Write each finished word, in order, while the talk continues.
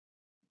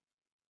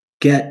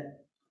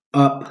Get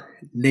Up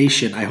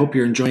Nation. I hope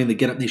you're enjoying the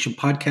Get Up Nation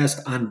podcast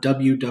on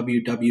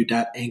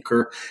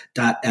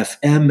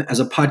www.anchor.fm.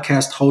 As a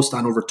podcast host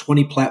on over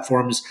 20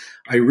 platforms,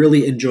 I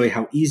really enjoy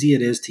how easy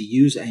it is to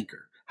use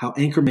Anchor, how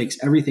Anchor makes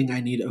everything I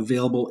need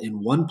available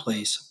in one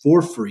place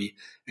for free,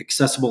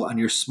 accessible on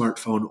your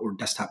smartphone or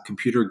desktop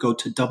computer. Go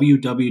to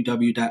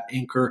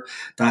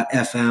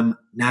www.anchor.fm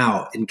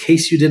now. In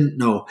case you didn't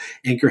know,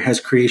 Anchor has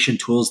creation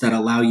tools that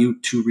allow you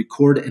to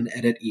record and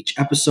edit each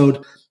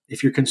episode.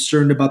 If you're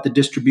concerned about the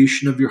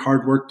distribution of your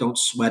hard work, don't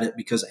sweat it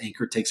because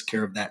Anchor takes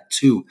care of that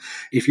too.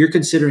 If you're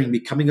considering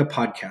becoming a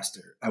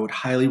podcaster, I would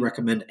highly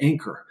recommend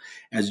Anchor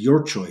as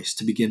your choice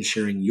to begin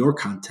sharing your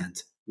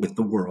content with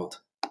the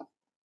world.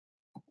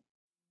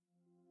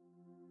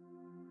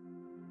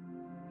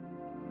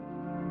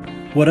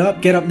 What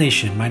up, Get Up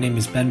Nation? My name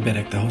is Ben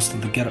Biddick, the host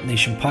of the Get Up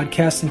Nation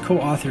podcast and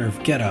co-author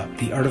of Get Up,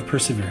 The Art of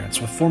Perseverance,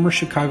 with former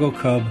Chicago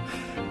Cub,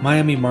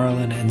 Miami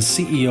Marlin, and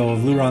CEO of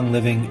Lurong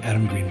Living,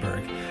 Adam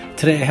Greenberg.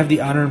 Today, I have the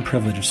honor and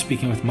privilege of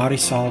speaking with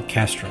Marysol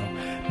Castro.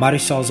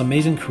 Marysol's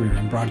amazing career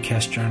in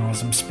broadcast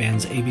journalism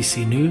spans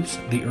ABC News,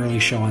 The Early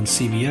Show on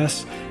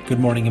CBS, Good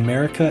Morning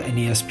America, and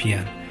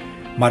ESPN.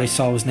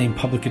 Marysol was named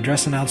public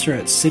address announcer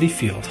at Citi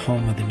Field,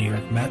 home of the New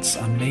York Mets,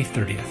 on May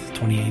 30th,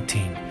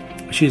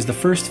 2018. She is the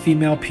first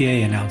female PA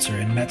announcer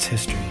in Mets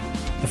history.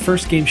 The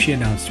first game she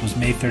announced was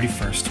May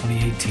 31st,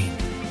 2018,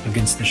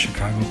 against the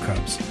Chicago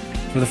Cubs.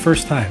 For the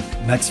first time,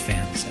 Mets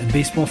fans and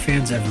baseball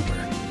fans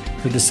everywhere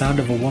heard the sound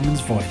of a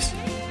woman's voice,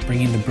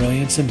 bringing the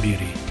brilliance and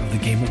beauty of the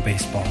game of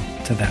baseball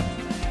to them.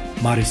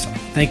 Marysol,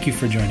 thank you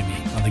for joining me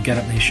on the Get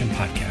Up Nation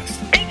podcast.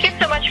 Thank you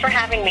so much for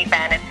having me,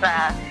 Ben. It's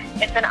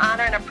an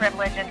honor and a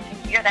privilege, and to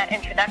hear that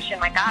introduction,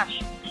 my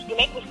gosh, you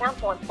make me sound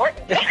so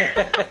important.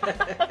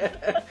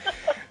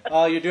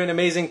 Oh, you're doing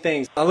amazing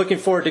things. I'm looking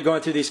forward to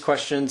going through these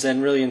questions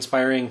and really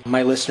inspiring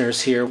my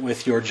listeners here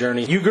with your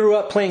journey. You grew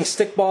up playing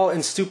stickball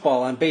and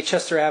stoopball on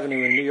Baychester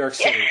Avenue in New York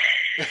City.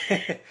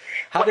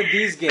 How did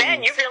these games...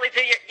 Ben, you really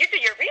do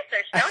your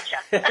research, don't you?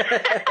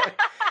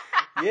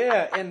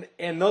 Yeah,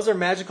 and those are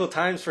magical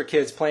times for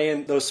kids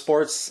playing those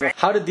sports.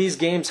 How did these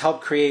games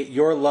help create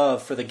your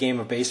love for the game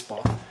of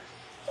baseball?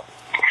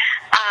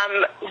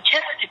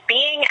 Just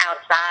being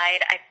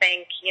outside, I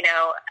think,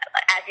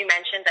 as you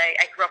mentioned,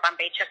 I grew up on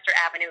Baychester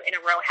Avenue in a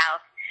row house.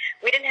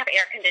 We didn't have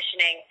air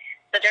conditioning,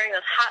 so during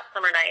those hot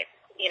summer nights,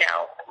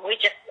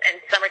 and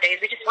summer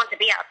days, we just wanted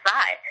to be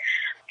outside.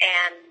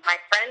 And my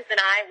friends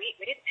and I, we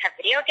didn't have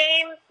video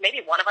games.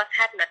 Maybe one of us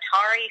had an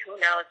Atari, who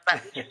knows,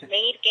 but we just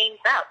made games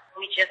up.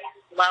 We just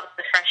loved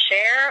the fresh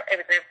air.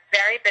 It was a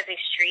very busy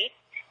street,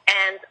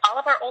 and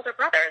all of our older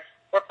brothers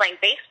were playing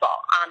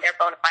baseball on their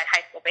bona fide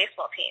high school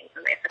baseball teams.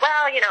 And they said,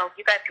 well, you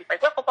guys can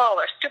play wiffle ball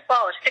or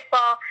stoopball or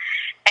stickball.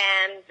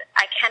 And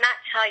I cannot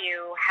tell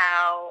you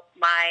how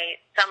my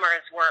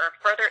summers were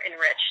further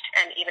enriched,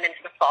 and even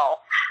into the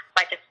fall,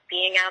 by just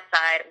being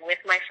outside with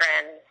my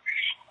friends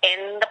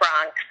in the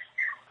Bronx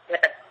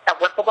with a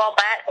wiffle ball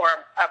bat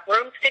or a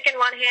broomstick in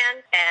one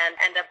hand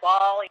and a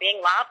ball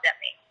being lobbed at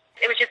me.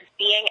 It was just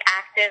being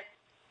active,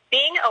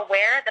 being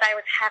aware that I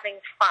was having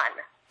fun,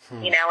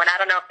 and I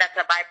don't know if that's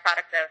a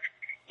byproduct of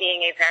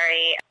being a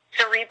very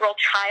cerebral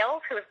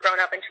child who has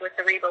grown up into a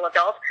cerebral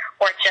adult,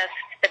 or just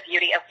the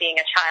beauty of being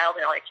a child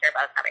and all you care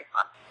about is having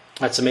fun.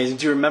 That's amazing.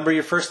 Do you remember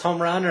your first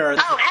home run? Oh,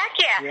 heck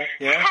yeah.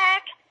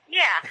 Heck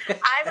yeah.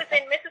 I was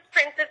in Mrs.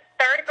 Prince's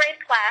third grade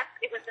class.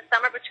 It was the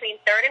summer between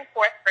third and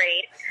fourth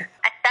grade.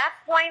 At that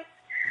point,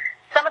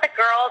 some of the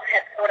girls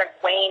had sort of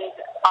waned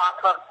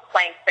off of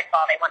playing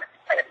stickball. They wanted to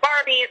play with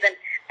Barbies, and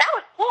that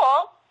was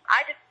cool.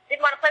 I just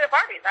didn't want to play with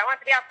Barbies. I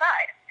wanted to be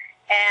outside.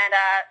 And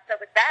so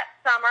it was that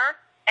summer,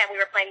 and we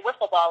were playing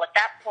wiffle ball. At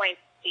that point,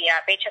 the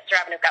Baychester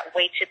Avenue got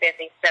way too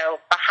busy, so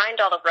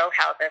behind all the row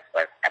houses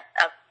was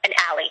an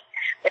alley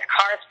with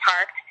cars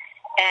parked,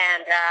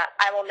 and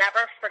I will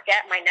never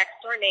forget my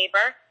next-door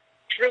neighbor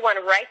threw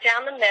one right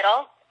down the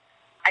middle.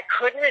 I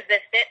couldn't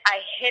resist it.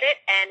 I hit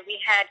it, and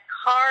we had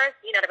cars.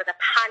 There was a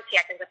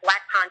Pontiac. There was a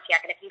black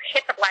Pontiac, and if you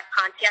hit the black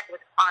Pontiac, it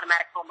was an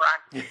automatic home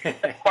run.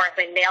 Of course,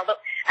 I nailed the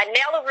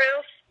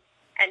roof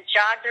and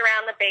jogged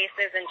around the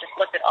bases and just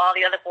looked at all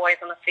the other boys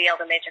on the field,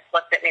 and they just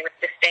looked at me with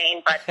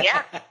disdain. But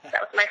yeah, that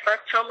was my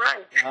first home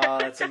run. Oh,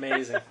 that's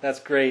amazing.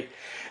 That's great.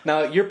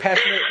 Now, you're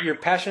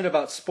passionate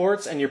about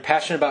sports, and you're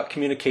passionate about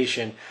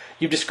communication.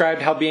 You've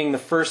described how being the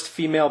first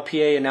female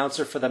PA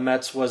announcer for the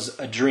Mets was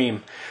a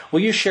dream.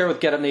 Will you share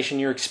with Get Up Nation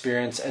your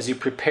experience as you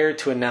prepared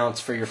to announce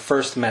for your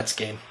first Mets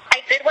game?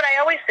 I did what I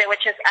always do,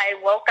 which is I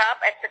woke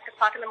up at 6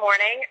 o'clock in the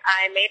morning.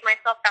 I made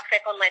myself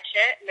café con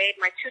leche, made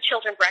my 2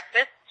 children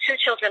breakfast, 2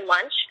 children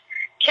lunch,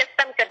 kissed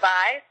them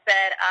goodbye,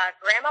 said,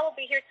 Grandma will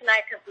be here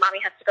tonight because Mommy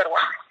has to go to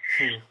work.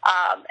 And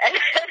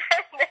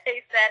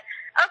they said,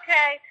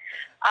 okay.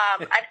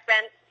 I've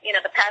spent,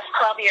 the past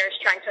 12 years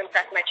trying to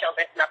impress my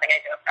children. It's nothing I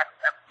do impress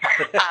them,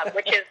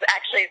 which is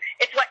actually,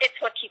 it's what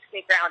keeps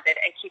me grounded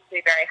and keeps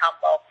me very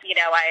humble.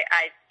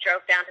 I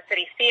drove down to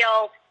Citi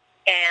Field,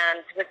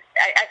 and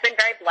I've been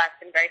very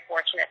blessed and very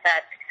fortunate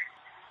that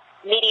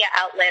media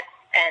outlets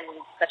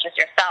and such as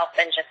yourself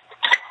and just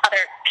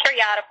other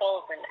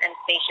periodicals and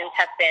stations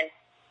have been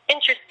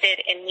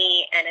interested in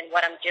me and in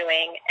what I'm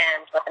doing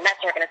and what the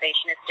Mets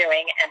organization is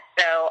doing. And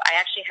so I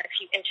actually had a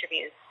few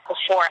interviews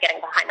before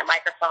getting behind the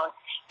microphone.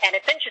 And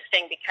it's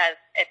interesting because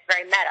it's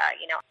very meta.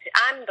 You know,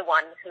 I'm the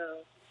one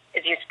who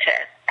is used to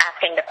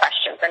asking the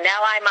questions, and now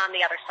I'm on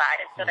the other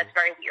side, and so that's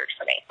very weird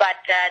for me. But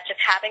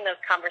just having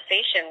those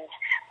conversations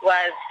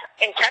was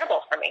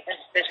incredible for me.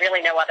 There's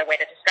really no other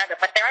way to describe it.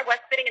 But there I was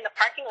sitting in the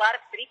parking lot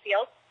of Citi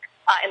Field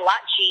in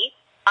Lot G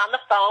on the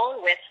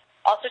phone with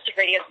all sorts of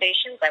radio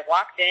stations. I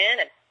walked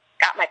in and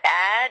got my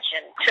badge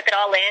and took it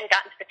all in,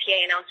 got into the PA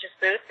announcer's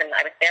booth, and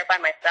I was there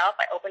by myself.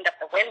 I opened up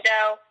the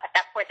window. At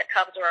that point, the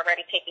Cubs were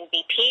already taking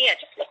BP. I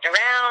just looked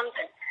around,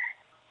 and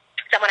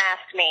someone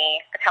asked me,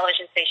 a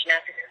television station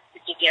asked,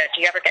 do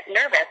you ever get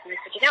nervous? And I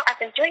said, I've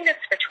been doing this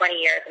for 20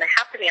 years, and I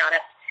have to be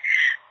honest,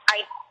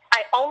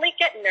 I only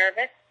get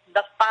nervous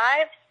the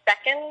 5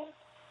 seconds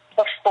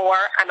before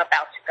I'm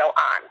about to go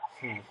on.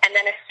 And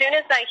then as soon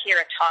as I hear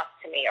a toss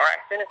to me, or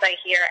as soon as I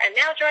hear, and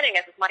now joining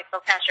us is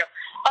Marysol Castro,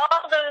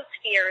 all those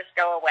fears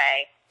go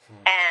away.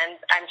 And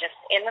I'm just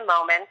in the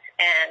moment,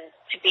 and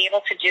to be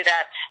able to do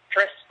that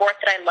for a sport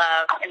that I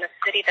love, in the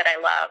city that I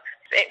love,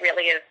 it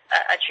really is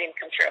a dream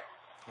come true.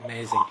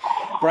 Amazing.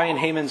 Brian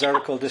Heyman's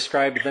article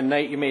described the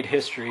night you made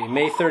history.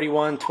 May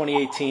 31,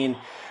 2018,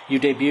 you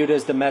debuted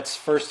as the Mets'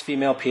 first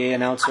female PA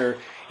announcer.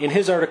 In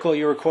his article,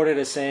 you were quoted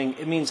as saying,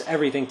 "It means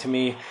everything to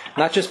me,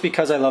 not just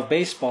because I love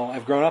baseball,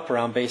 I've grown up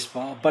around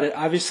baseball, but it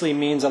obviously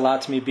means a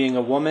lot to me being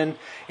a woman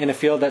in a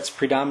field that's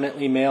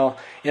predominantly male.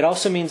 It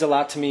also means a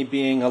lot to me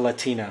being a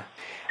Latina."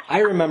 I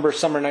remember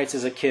summer nights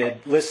as a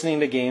kid, listening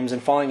to games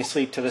and falling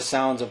asleep to the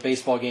sounds of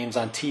baseball games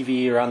on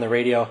TV or on the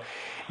radio.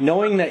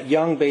 Knowing that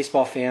young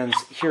baseball fans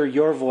hear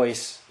your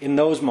voice in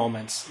those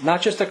moments, not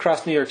just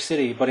across New York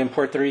City, but in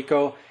Puerto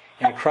Rico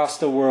and across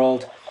the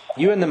world,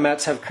 you and the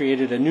Mets have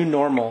created a new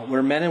normal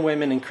where men and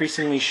women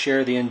increasingly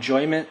share the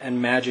enjoyment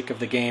and magic of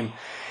the game.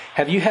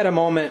 Have you had a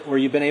moment where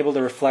you've been able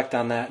to reflect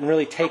on that and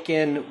really take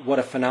in what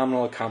a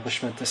phenomenal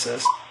accomplishment this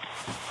is?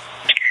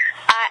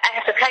 I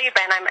have to tell you,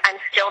 Ben, I'm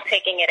still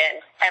taking it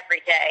in every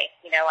day.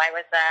 I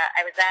was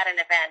at an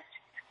event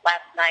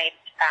last night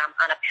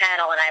on a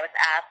panel, and I was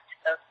asked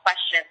those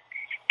questions,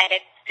 and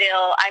I'm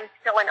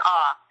still in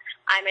awe.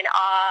 I'm in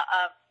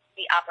awe of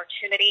the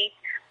opportunity.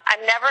 I'm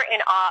never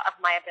in awe of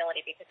my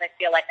ability, because I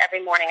feel like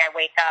every morning I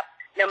wake up,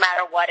 no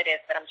matter what it is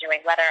that I'm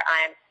doing, whether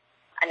I'm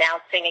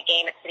announcing a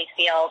game at Citi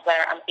Field,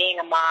 whether I'm being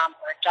a mom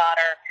or a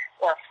daughter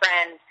or a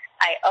friend,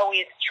 I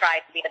always try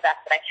to be the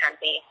best that I can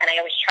be, and I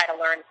always try to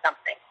learn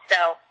something.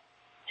 So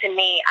to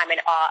me, I'm in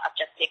awe of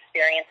just the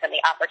experience and the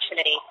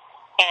opportunity.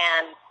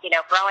 And,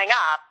 growing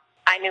up,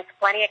 I knew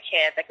plenty of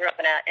kids. I grew up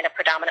in a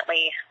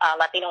predominantly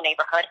Latino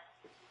neighborhood,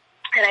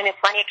 and I knew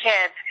plenty of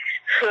kids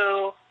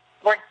who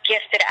were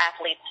gifted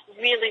athletes,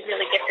 really,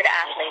 really gifted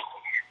athletes,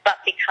 but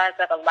because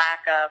of a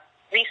lack of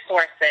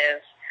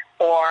resources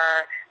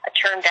or a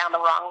turn down the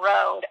wrong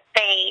road,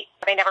 they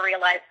never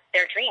realized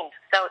their dreams.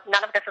 So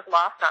none of this is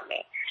lost on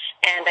me.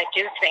 And I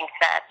do think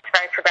that it's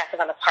very progressive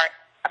on the part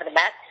of the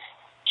Mets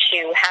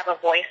to have a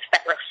voice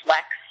that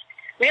reflects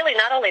really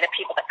not only the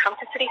people that come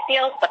to Citi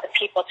Field, but the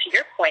people, to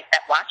your point,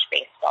 that watch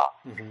baseball.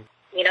 Mm-hmm.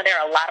 There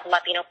are a lot of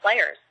Latino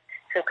players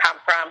who come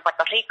from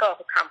Puerto Rico,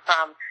 who come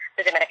from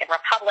the Dominican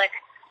Republic,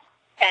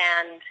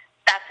 and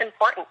that's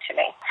important to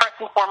me. First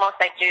and foremost,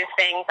 I do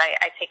things,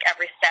 I take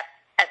every step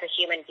as a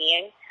human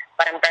being,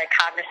 but I'm very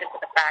cognizant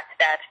of the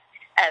fact that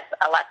as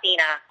a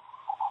Latina,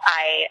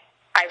 I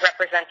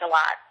represent a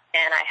lot,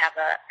 and I have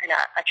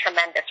a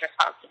tremendous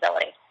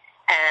responsibility,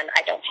 and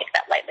I don't take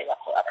that lightly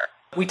whatsoever.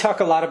 We talk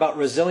a lot about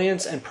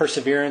resilience and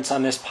perseverance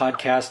on this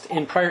podcast.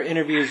 In prior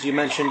interviews, you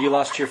mentioned you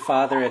lost your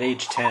father at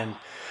age 10.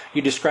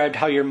 You described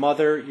how your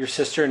mother, your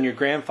sister, and your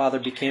grandfather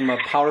became a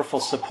powerful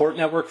support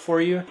network for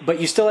you,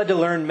 but you still had to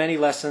learn many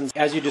lessons,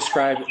 as you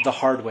described, the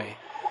hard way.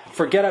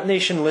 For Get Up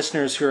Nation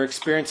listeners who are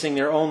experiencing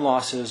their own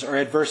losses or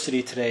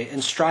adversity today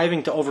and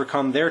striving to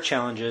overcome their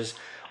challenges,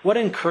 what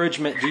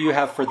encouragement do you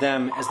have for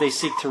them as they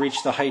seek to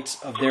reach the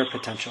heights of their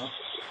potential?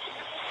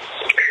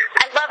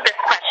 I love this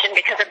question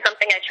because it's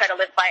something I try to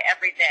live by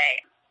every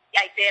day.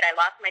 I did. I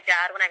lost my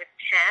dad when I was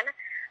 10.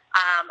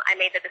 I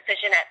made the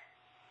decision at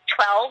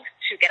 12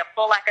 to get a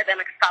full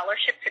academic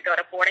scholarship to go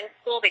to boarding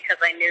school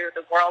because I knew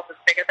the world was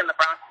bigger than the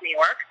Bronx, New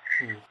York.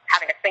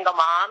 Having a single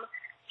mom,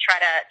 try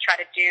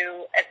to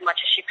do as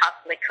much as she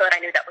possibly could. I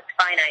knew that was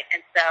finite,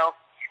 and so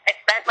I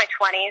spent my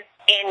 20s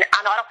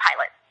on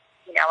autopilot.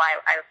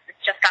 I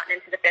just gotten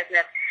into the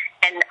business,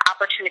 and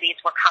opportunities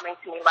were coming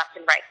to me left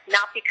and right.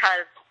 Not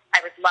because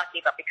I was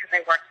lucky, but because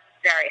I worked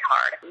very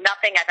hard.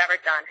 Nothing I've ever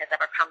done has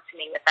ever come to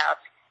me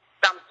without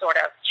some sort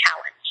of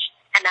challenge.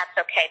 And that's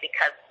okay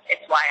because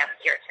it's why I'm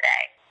here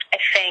today. I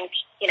think,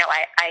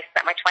 I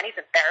spent my 20s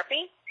in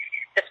therapy,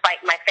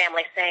 despite my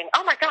family saying,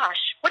 "Oh my gosh,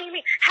 what do you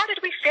mean? How did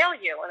we fail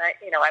you?" And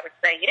I would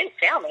say, "You didn't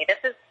fail me. This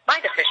is my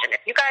decision.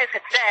 If you guys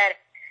had said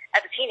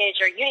as a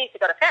teenager, you need to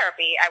go to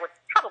therapy," I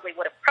probably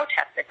would have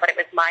protested, but it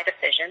was my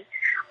decision.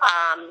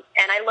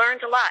 And I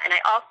learned a lot. And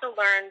I also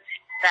learned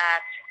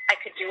that I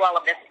could do all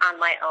of this on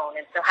my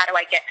own. And so how do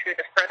I get through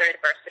the further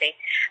adversity?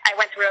 I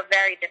went through a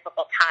very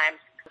difficult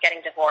time getting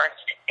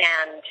divorced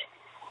and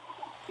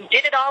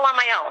did it all on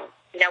my own.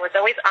 It was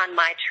always on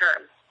my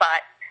terms.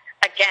 But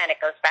again, it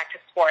goes back to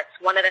sports.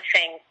 One of the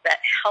things that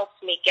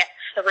helped me get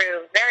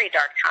through very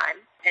dark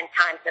times and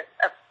times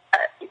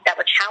that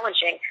were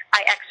challenging,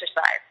 I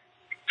exercise.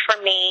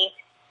 For me,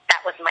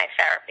 that was my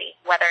therapy,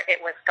 whether it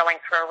was going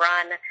for a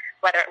run,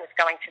 whether it was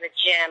going to the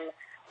gym,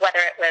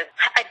 whether it was,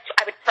 I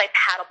would play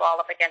paddleball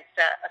up against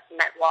a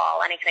cement wall,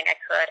 anything I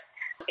could,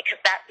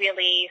 because that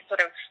really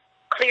sort of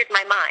cleared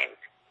my mind,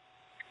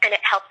 and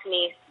it helped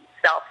me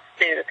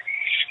self-soothe.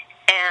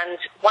 And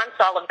once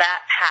all of that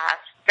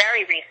passed,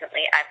 very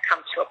recently I've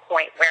come to a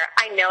point where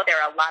I know there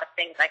are a lot of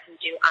things I can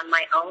do on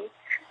my own,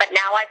 but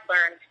now I've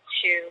learned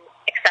to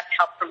accept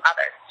help from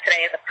others.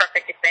 Today is a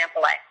perfect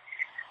example. I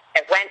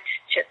went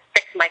to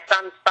fix my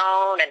son's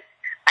phone, and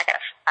I got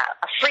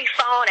a free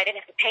phone. I didn't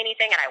have to pay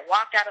anything, and I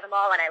walked out of the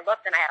mall, and I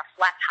looked, and I had a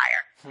flat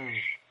tire.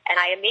 And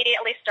I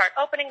immediately start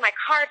opening my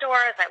car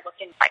doors. I look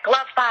in my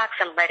glove box.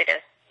 I'm ready to,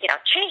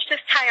 change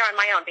this tire on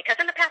my own, because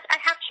in the past I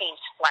have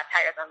changed flat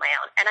tires on my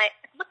own. And I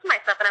looked at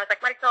myself, and I was like,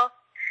 Marysol,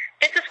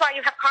 this is why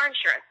you have car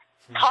insurance.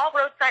 Call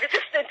roadside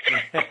assistance.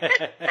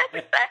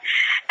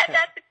 And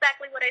that's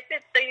exactly what I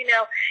did. So,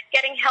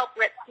 getting help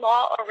writ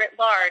small or writ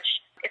large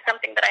is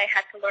something that I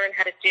had to learn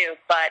how to do,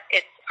 but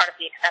it's part of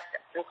the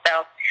acceptance. And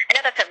so I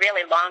know that's a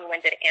really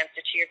long-winded answer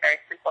to your very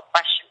simple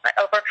question, but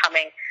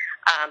overcoming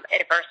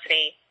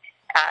adversity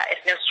is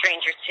no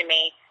stranger to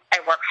me. I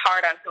work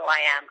hard on who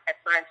I am. I've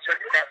learned to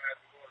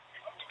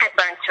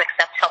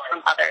accept help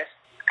from others.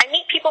 I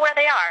meet people where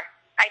they are.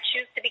 I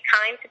choose to be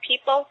kind to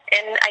people,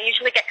 and I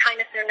usually get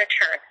kindness in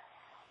return.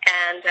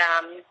 And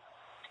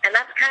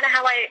that's kind of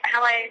how I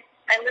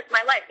live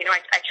my life.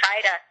 I try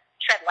to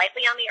tread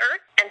lightly on the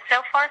earth, and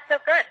so far so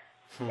good.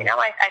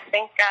 I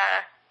think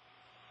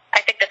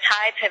the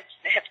tides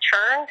have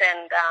turned,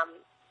 and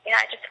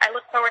I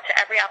look forward to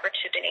every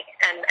opportunity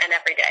and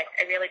every day.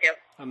 I really do.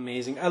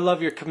 Amazing. I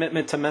love your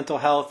commitment to mental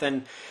health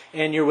and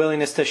your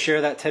willingness to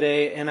share that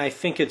today. And I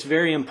think it's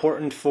very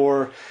important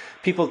for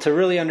people to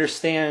really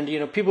understand,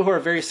 people who are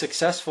very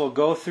successful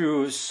go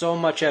through so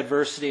much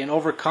adversity and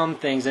overcome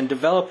things and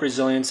develop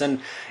resilience.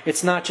 And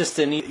it's not just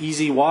an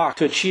easy walk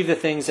to achieve the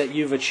things that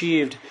you've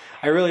achieved.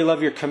 I really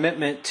love your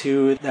commitment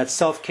to that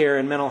self-care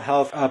and mental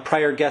health. A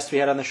prior guest we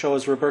had on the show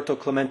was Roberto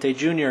Clemente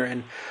Jr.,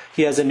 and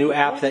he has a new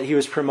app that he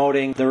was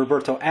promoting, the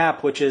Roberto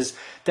app, which is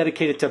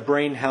dedicated to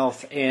brain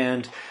health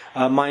and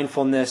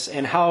mindfulness,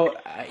 and how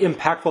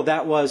impactful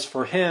that was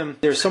for him.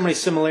 There's so many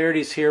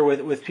similarities here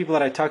with people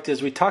that I talk to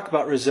as we talk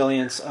about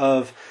resilience,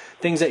 of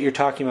things that you're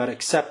talking about,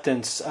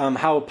 acceptance,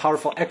 how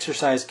powerful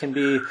exercise can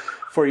be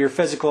for your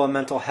physical and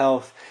mental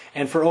health,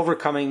 and for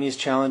overcoming these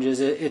challenges.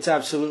 It's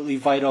absolutely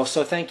vital.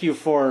 So thank you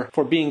for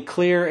being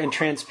clear and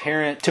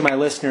transparent to my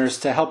listeners,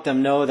 to help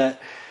them know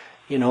that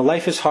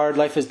life is hard,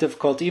 life is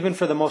difficult. Even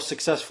for the most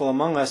successful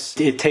among us,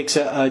 it takes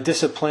a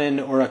discipline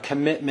or a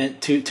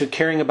commitment to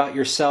caring about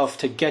yourself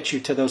to get you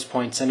to those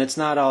points. And it's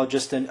not all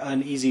just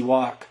an easy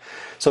walk.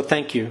 So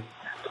thank you.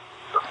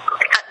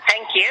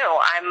 Thank you.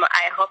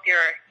 I hope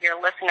your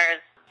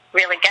listeners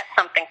really get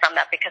something from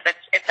that, because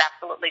it's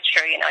absolutely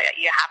true.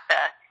 You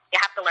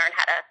have to learn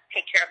how to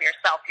take care of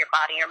yourself, your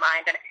body, your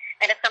mind.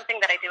 And it's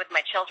something that I do with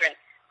my children.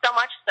 So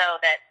much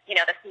so that,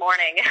 this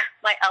morning,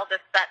 my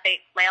eldest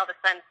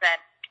son said,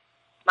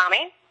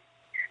 Mommy,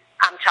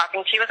 I'm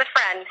talking to you as a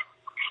friend.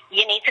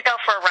 You need to go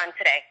for a run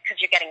today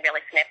because you're getting really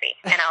snippy.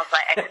 And I was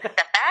like, I took a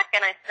step back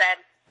and I said,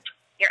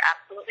 you're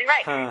absolutely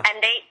right. And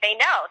they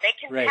know, they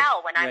can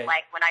tell when I'm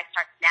when I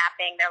start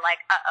snapping, they're like,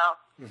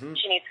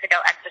 she needs to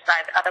go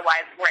exercise.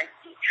 Otherwise we're in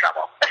deep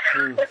trouble.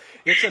 And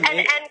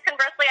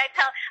conversely, I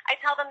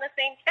tell them the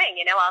same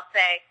thing. I'll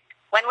say,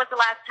 when was the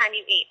last time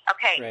you eat?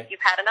 Okay,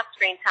 you've had enough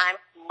screen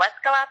time. Let's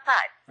go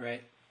outside.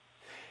 Right.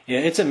 Yeah,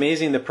 it's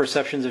amazing the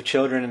perceptions of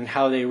children and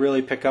how they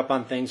really pick up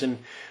on things, and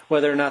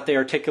whether or not they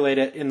articulate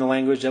it in the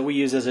language that we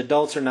use as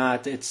adults or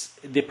not, it's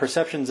the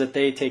perceptions that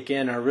they take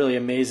in are really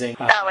amazing.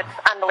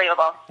 It's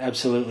unbelievable.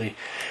 Absolutely.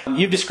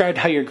 You've described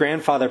how your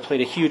grandfather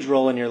played a huge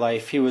role in your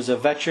life. He was a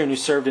veteran who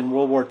served in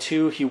World War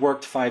II. He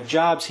worked 5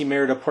 jobs. He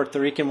married a Puerto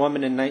Rican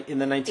woman in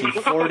the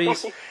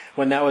 1940s.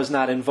 When that was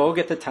not in vogue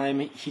at the time.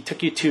 He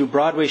took you to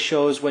Broadway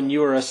shows when you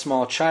were a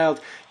small child.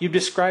 You've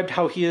described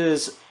how he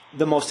is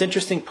the most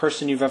interesting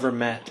person you've ever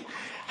met.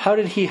 How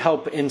did he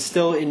help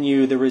instill in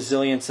you the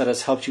resilience that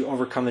has helped you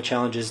overcome the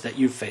challenges that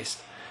you've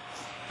faced?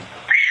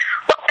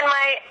 Well,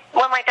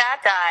 when my dad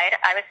died,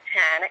 I was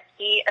 10.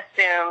 He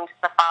assumed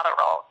the father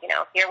role.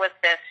 Here was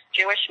this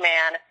Jewish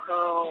man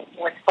who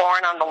was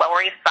born on the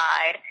Lower East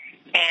Side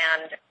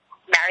and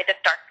married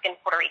this dark-skinned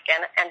Puerto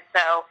Rican. And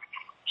so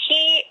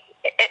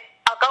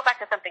I'll go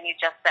back to something you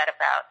just said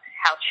about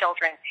how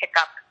children pick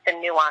up the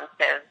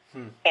nuances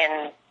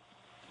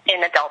in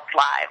adults'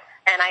 lives.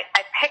 And I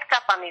picked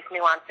up on these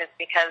nuances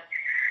because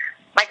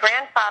my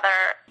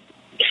grandfather,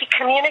 he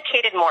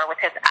communicated more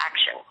with his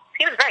actions.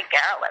 He was very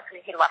garrulous.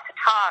 He loved to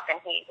talk,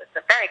 and he was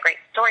a very great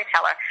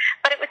storyteller.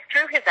 But it was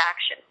through his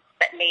actions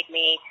that made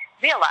me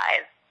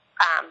realize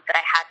that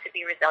I had to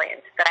be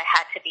resilient, that I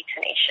had to be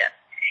tenacious.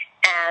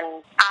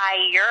 And I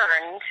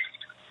yearned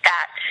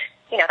that,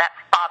 that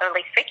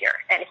fatherly figure,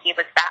 and he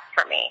was that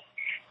for me.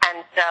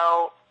 And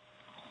so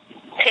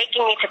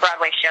taking me to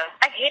Broadway shows,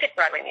 I hated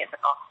Broadway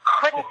musicals,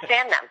 couldn't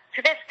stand them.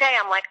 To this day,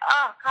 I'm like,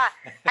 oh, God,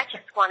 I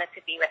just wanted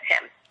to be with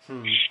him.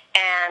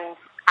 And,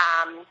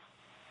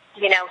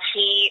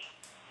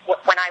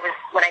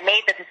 when I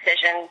made the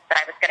decision that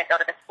I was going to go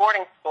to this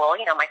boarding school,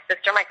 my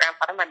sister, my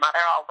grandfather, my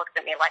mother all looked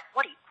at me like,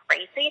 what, are you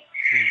crazy?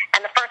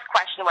 And the first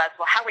question was,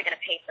 well, how are we going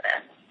to pay for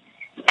this?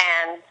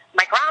 And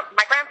my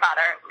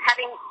grandfather,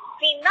 having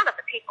seen none of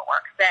the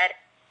paperwork, said,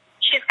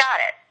 she's got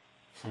it.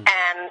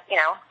 And,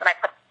 then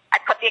I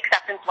put the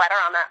acceptance letter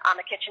on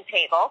the kitchen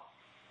table,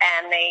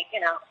 and they,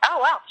 oh,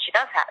 well, she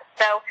does have it.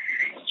 So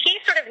he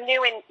sort of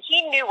knew, and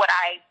he knew what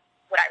I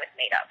was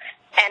made of.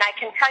 And I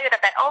can tell you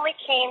that only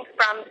came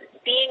from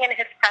being in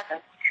his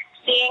presence,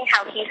 seeing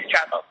how he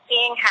struggled,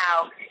 seeing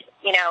how,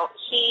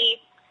 he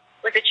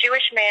was a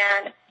Jewish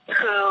man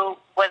who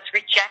was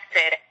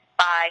rejected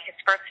by his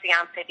first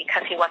fiancée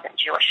because he wasn't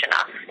Jewish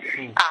enough,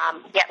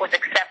 yet was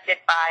accepted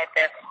by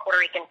this Puerto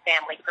Rican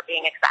family for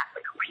being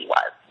exactly who he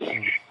was.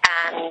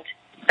 And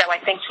so I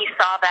think he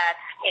saw that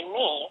in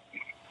me,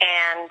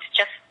 and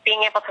just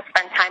being able to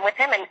spend time with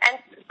him. And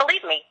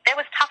believe me, there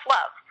was tough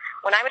love.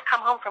 When I would come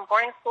home from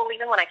boarding school,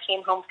 even when I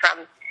came home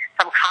from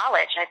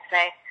college, I'd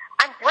say,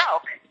 I'm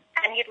broke.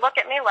 And he'd look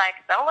at me like,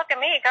 don't look at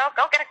me. Go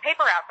get a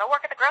paper out. Go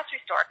work at the grocery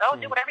store. Go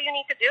do whatever you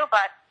need to do,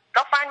 but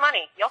go find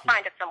money. You'll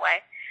find it some way.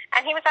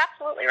 And he was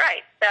absolutely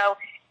right. So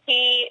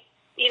he,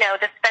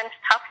 dispensed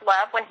tough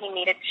love when he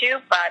needed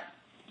to, but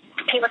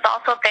he was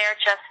also there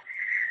just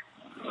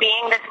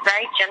being this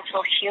very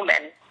gentle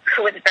human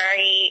who was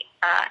very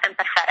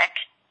empathetic.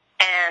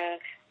 And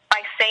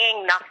by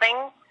saying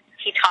nothing,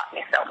 he taught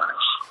me so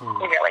much.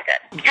 He really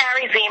did.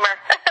 Harry Zemer.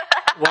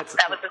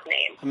 That was his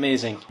name.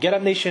 Amazing. Get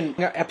Up Nation,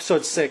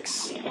 episode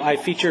 6. I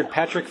featured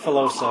Patrick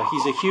Filosa.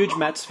 He's a huge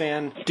Mets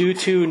fan. Due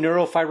to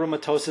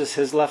neurofibromatosis,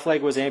 his left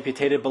leg was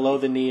amputated below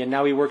the knee, and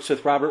now he works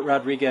with Robert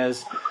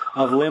Rodriguez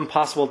of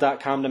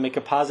limbpossible.com to make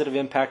a positive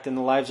impact in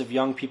the lives of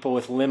young people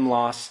with limb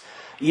loss.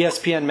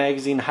 ESPN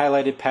magazine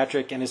highlighted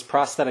Patrick and his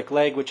prosthetic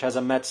leg, which has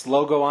a Mets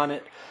logo on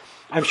it.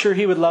 I'm sure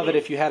he would love it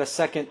if you had a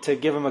second to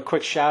give him a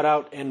quick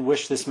shout-out and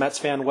wish this Mets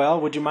fan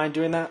well. Would you mind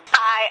doing that?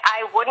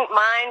 I wouldn't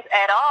mind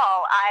at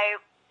all. I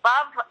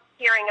love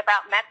hearing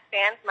about Mets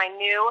fans, my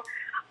new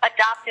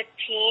adopted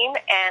team,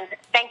 and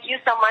thank you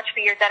so much for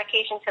your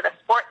dedication to the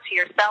sport, to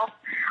yourself,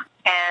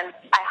 and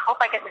I hope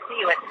I get to see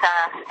you at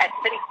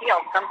Citi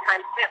Field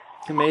sometime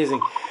soon. Amazing.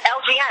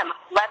 LGM,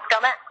 let's go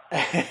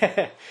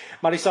Mets.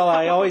 Marysol,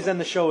 I always end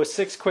the show with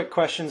 6 quick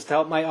questions to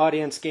help my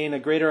audience gain a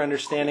greater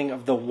understanding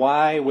of the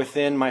why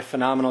within my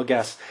phenomenal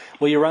guests.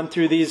 Will you run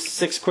through these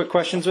 6 quick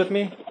questions with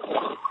me?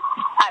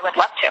 I would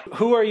love to.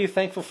 Who are you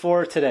thankful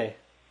for today?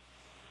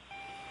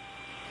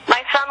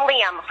 My son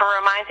Liam, for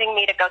reminding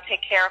me to go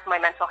take care of my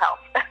mental health.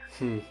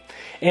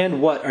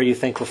 And what are you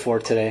thankful for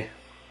today?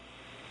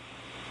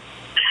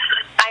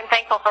 I'm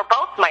thankful for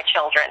both my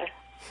children,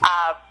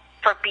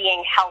 for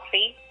being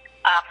healthy,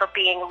 for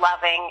being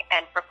loving,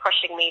 and for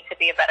pushing me to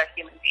be a better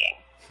human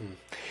being.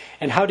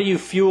 And how do you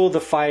fuel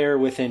the fire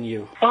within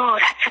you? Oh,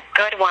 that's a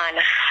good one.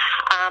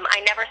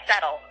 I never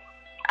settle.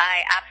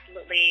 I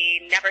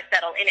absolutely never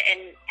settle in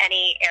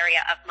any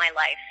area of my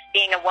life.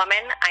 Being a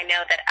woman, I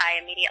know that I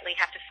immediately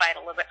have to fight a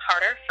little bit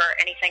harder for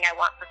anything I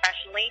want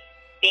professionally.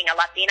 Being a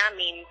Latina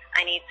means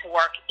I need to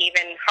work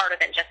even harder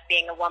than just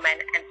being a woman.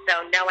 And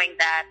so knowing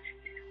that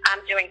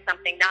I'm doing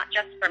something not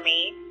just for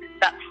me,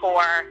 but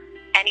for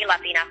any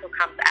Latina who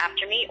comes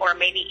after me, or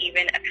maybe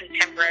even a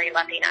contemporary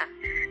Latina,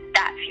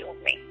 that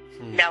fuels me.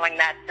 Knowing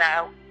that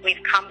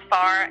we've come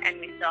far and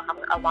we still have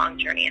a long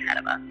journey ahead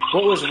of us.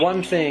 What was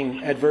one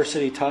thing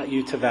adversity taught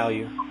you to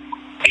value?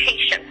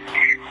 Patience.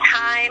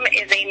 Time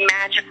is a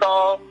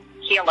magical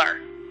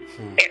healer.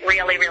 It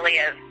really, really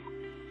is.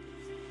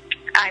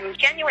 I'm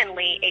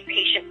genuinely a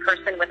patient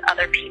person with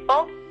other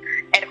people.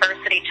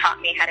 Adversity taught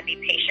me how to be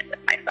patient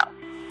with myself.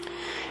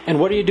 And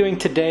what are you doing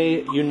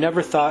today you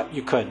never thought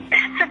you could?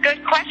 That's a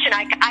good question.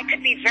 I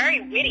could be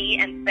very witty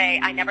and say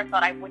I never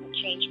thought I wouldn't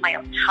change my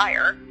own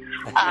tire.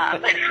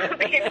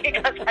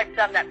 Because I've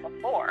done that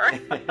before.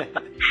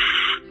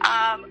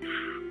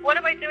 What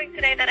am I doing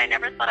today that I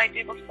never thought I'd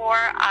do before?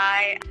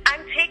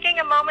 I'm taking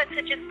a moment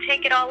to just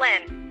take it all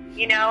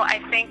in. I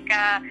think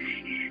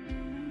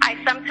I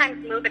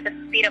sometimes move at the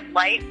speed of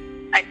light.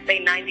 I'd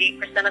say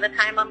 98% of the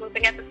time I'm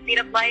moving at the speed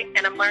of light,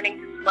 and I'm learning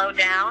to slow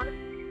down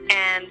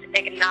and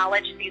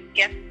acknowledge these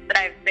gifts that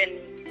I've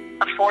been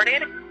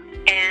afforded,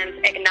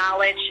 and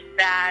acknowledge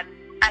that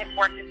I've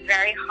worked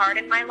very hard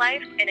in my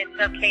life, and it's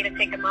okay to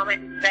take a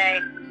moment and say,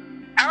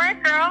 all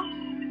right, girl,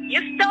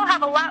 you still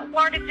have a lot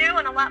more to do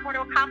and a lot more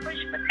to accomplish,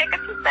 but take a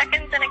few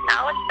seconds and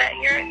acknowledge that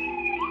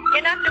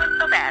you're not doing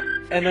so bad.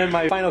 And then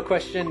my final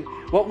question,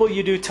 what will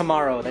you do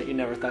tomorrow that you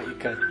never thought you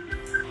could?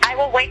 I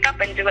will wake up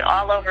and do it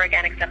all over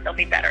again, except I'll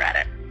be better at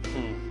it.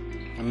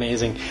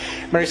 Amazing.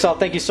 Marysol,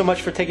 thank you so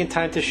much for taking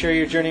time to share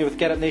your journey with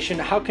Get Up Nation.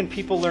 How can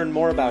people learn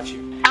more about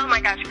you? Oh my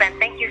gosh, Ben,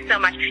 thank you so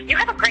much. You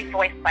have a great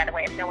voice, by the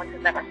way, if no one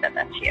has ever said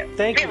that to you.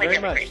 Thank you very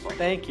much. Great voice.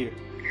 Thank you.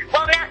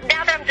 Well,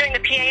 now that I'm doing the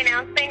PA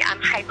announcing, I'm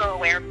hyper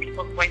aware of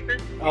people's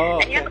voices. Oh,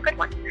 okay. And you have a good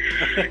one.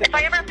 If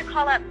I ever have to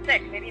call out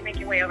sick, maybe you make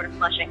your way over to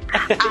Flushing.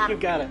 You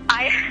got it.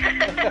 I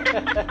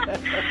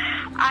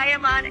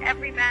am on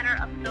every manner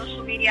of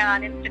social media.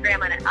 On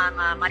Instagram,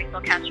 I'm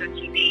Marysol Castro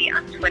TV.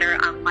 On Twitter,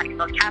 I'm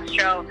Marysol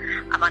Castro.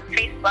 I'm on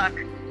Facebook.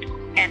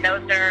 And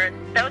those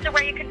are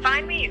where you can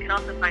find me. You can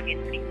also find me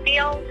in City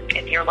Field.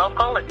 If you're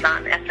local, it's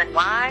on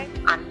SNY,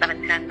 on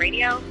 710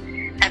 Radio.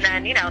 And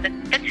then,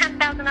 the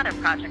 10,000 other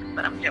projects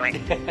that I'm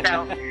doing.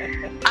 So,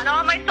 on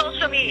all my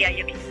social media,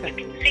 you can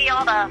see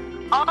all the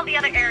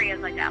other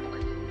areas I dabble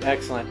in.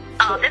 Excellent.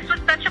 Oh, this was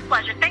such a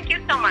pleasure. Thank you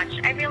so much.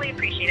 I really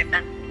appreciate it,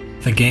 Ben.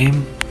 The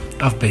game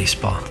of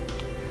baseball.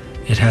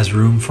 It has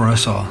room for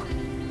us all.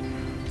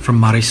 From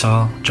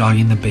Marysol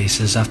jogging the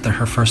bases after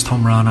her first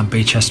home run on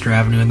Baychester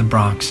Avenue in the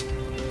Bronx,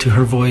 to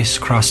her voice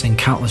crossing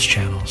countless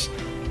channels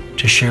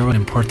to share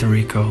in Puerto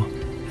Rico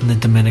and the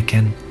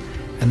Dominican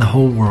and the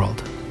whole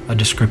world a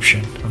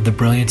description of the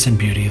brilliance and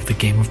beauty of the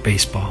game of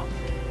baseball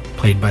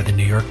played by the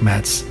New York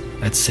Mets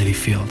at Citi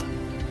Field.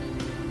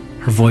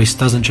 Her voice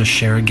doesn't just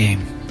share a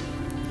game,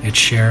 it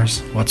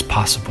shares what's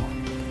possible.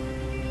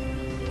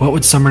 What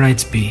would summer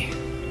nights be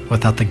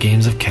without the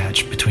games of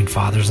catch between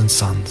fathers and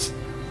sons,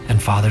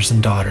 and fathers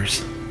and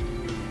daughters,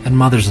 and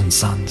mothers and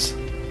sons,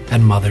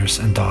 and mothers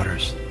and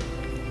daughters?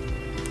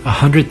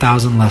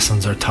 100,000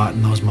 lessons are taught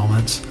in those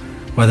moments,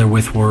 whether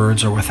with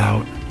words or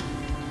without.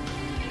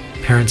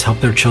 Parents help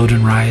their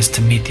children rise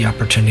to meet the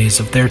opportunities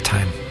of their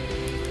time,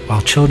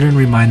 while children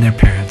remind their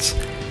parents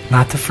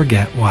not to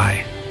forget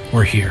why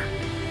we're here.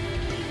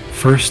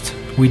 First,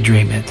 we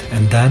dream it,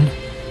 and then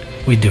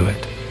we do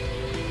it.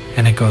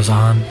 And it goes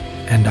on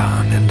and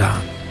on and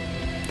on.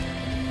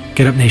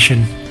 Get Up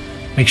Nation,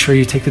 make sure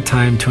you take the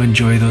time to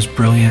enjoy those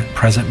brilliant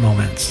present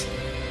moments.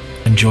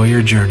 Enjoy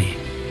your journey,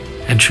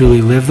 and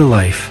truly live the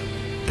life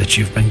that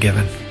you've been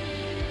given.